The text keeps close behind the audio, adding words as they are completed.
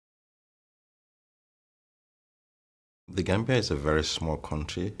The Gambia is a very small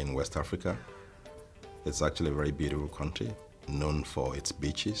country in West Africa. It's actually a very beautiful country, known for its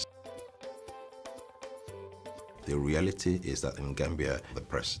beaches. The reality is that in Gambia, the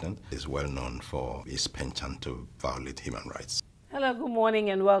president is well known for his penchant to violate human rights. Hello, good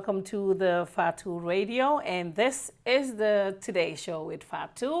morning and welcome to the Fatu Radio, and this is the Today Show with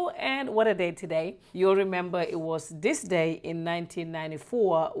Fatu. And what a day today. You'll remember it was this day in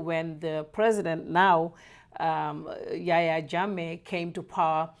 1994 when the president now, Yahya Jammeh, came to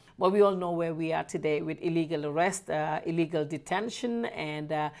power. But we all know where we are today with illegal arrest, illegal detention,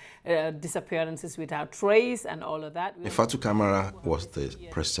 and disappearances without trace and all of that. Fatu Camara was the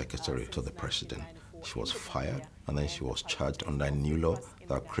press secretary to the president. She was fired and then she was charged under a new law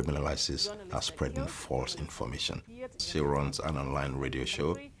that criminalizes spreading false information. She runs an online radio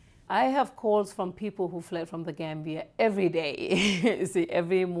show. I have calls from people who fled from the Gambia every day. See,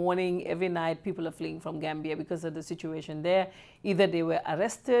 every morning, every night, people are fleeing from Gambia because of the situation there. Either they were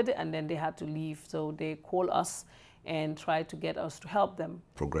arrested and then they had to leave, so they call us and try to get us to help them.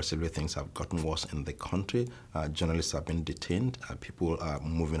 Progressively, things have gotten worse in the country. Journalists have been detained. People are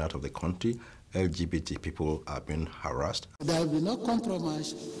moving out of the country. LGBT people are being harassed. There will be no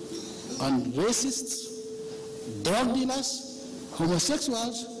compromise on racists, drug dealers,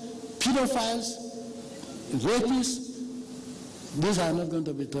 homosexuals, pedophiles, rapists. These are not going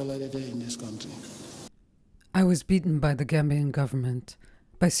to be tolerated in this country. I was beaten by the Gambian government,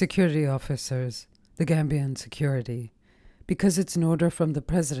 by security officers, the Gambian security, because it's an order from the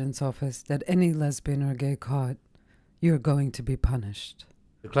president's office that any lesbian or gay caught, you're going to be punished.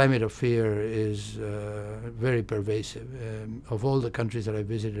 The climate of fear is very pervasive. Of all the countries that I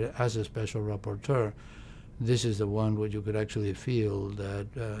visited as a special rapporteur, this is the one where you could actually feel that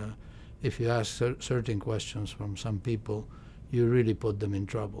if you ask certain questions from some people, you really put them in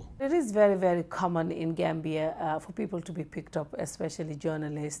trouble. It is very, very common in Gambia for people to be picked up, especially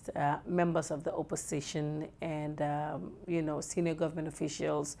journalists, members of the opposition, and senior government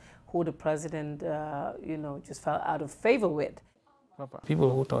officials who the president, just fell out of favor with. People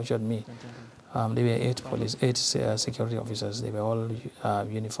who tortured me, they were eight security officers. They were all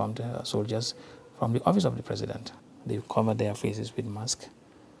uniformed soldiers from the office of the president. They covered their faces with masks,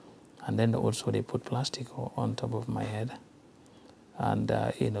 and then also they put plastic on top of my head, and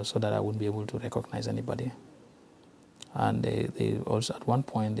so that I wouldn't be able to recognize anybody. And they also, at one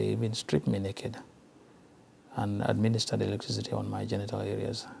point, they even stripped me naked and administered electricity on my genital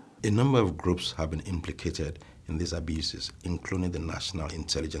areas. A number of groups have been implicated in these abuses, including the National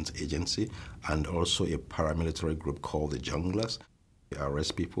Intelligence Agency and also a paramilitary group called the Junglers. They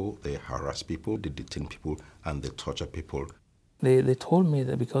arrest people, they harass people, they detain people, and they torture people. They told me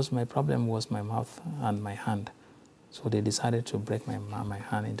that because my problem was my mouth and my hand, so they decided to break my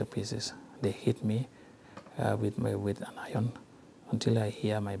hand into pieces. They hit me with an iron until I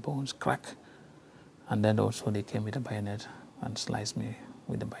hear my bones crack. And then also they came with a bayonet and sliced me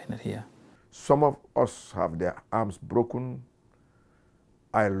with the bayonet here. Some of us have their arms broken.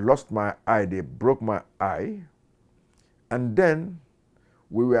 I lost my eye, they broke my eye. And then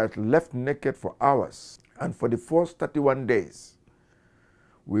we were left naked for hours. And for the first 31 days,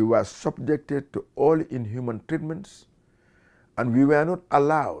 we were subjected to all inhuman treatments. And we were not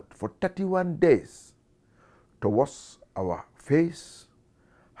allowed for 31 days to wash our face,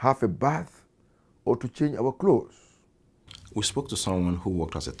 have a bath, or to change our clothes. We spoke to someone who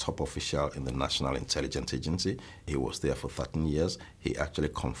worked as a top official in the National Intelligence Agency. He was there for 13 years. He actually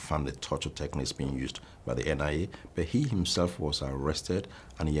confirmed the torture techniques being used by the NIA, but he himself was arrested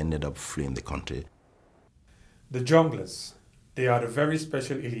and he ended up fleeing the country. The Junglers, they are the very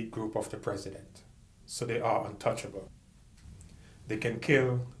special elite group of the president, so they are untouchable. They can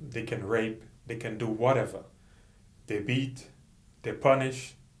kill, they can rape, they can do whatever. They beat, they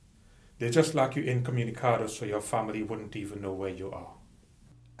punish. They just lock you incommunicado so your family wouldn't even know where you are.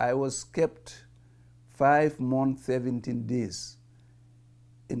 I was kept 5 months, 17 days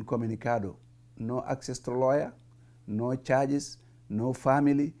incommunicado. No access to lawyer, no charges, no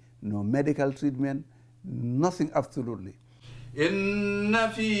family, no medical treatment, nothing absolutely.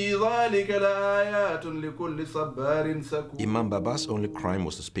 Imam Baba's only crime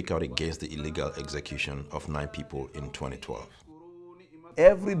was to speak out against the illegal execution of 9 people in 2012.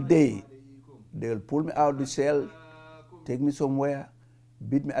 Every day, they'll pull me out of the cell, take me somewhere,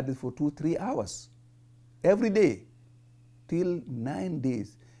 beat me at it for 2-3 hours. Every day, till 9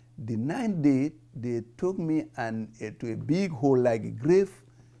 days. The 9th day, they took me to a big hole like a grave.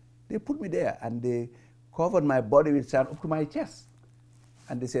 They put me there and they covered my body with sand up to my chest.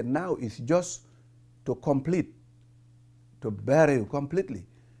 And they said, now it's just to bury you completely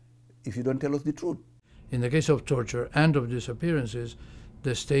if you don't tell us the truth. In the case of torture and of disappearances,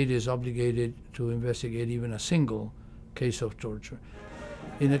 the state is obligated to investigate even a single case of torture.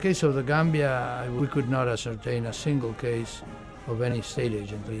 In the case of the Gambia, we could not ascertain a single case of any state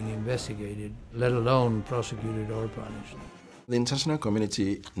agent being investigated, let alone prosecuted or punished. The international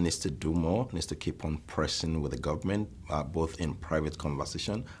community needs to do more, needs to keep on pressing with the government, both in private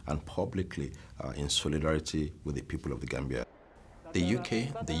conversation and publicly in solidarity with the people of the Gambia. The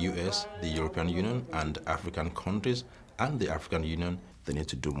UK, the US, the European Union, and African countries and the African Union, they need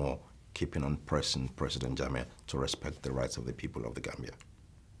to do more, keeping on pressing President Jammeh to respect the rights of the people of the Gambia.